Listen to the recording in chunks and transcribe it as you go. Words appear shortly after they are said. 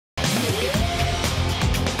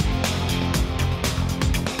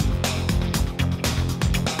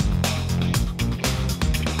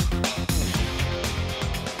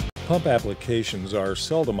Pump applications are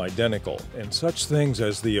seldom identical, and such things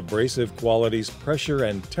as the abrasive qualities, pressure,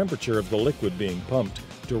 and temperature of the liquid being pumped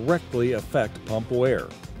directly affect pump wear.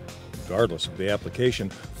 Regardless of the application,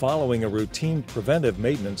 following a routine preventive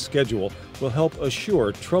maintenance schedule will help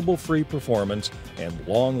assure trouble-free performance and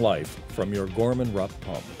long life from your Gorman-Rupp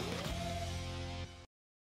pump.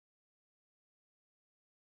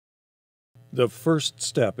 The first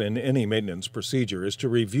step in any maintenance procedure is to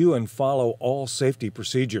review and follow all safety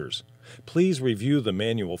procedures. Please review the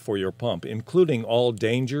manual for your pump, including all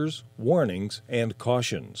dangers, warnings, and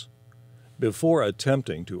cautions. Before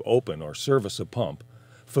attempting to open or service a pump,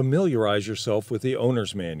 familiarize yourself with the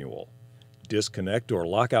owner's manual. Disconnect or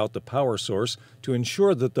lock out the power source to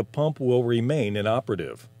ensure that the pump will remain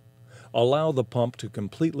inoperative. Allow the pump to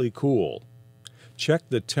completely cool. Check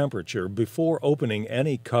the temperature before opening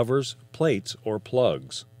any covers, plates, or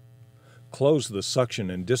plugs. Close the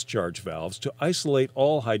suction and discharge valves to isolate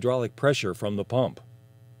all hydraulic pressure from the pump.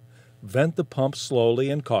 Vent the pump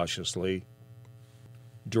slowly and cautiously.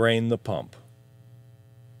 Drain the pump.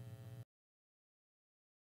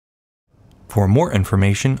 For more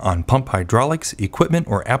information on pump hydraulics, equipment,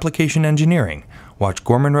 or application engineering, watch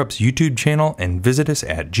Gorman-Rupp's YouTube channel and visit us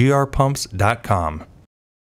at grpumps.com.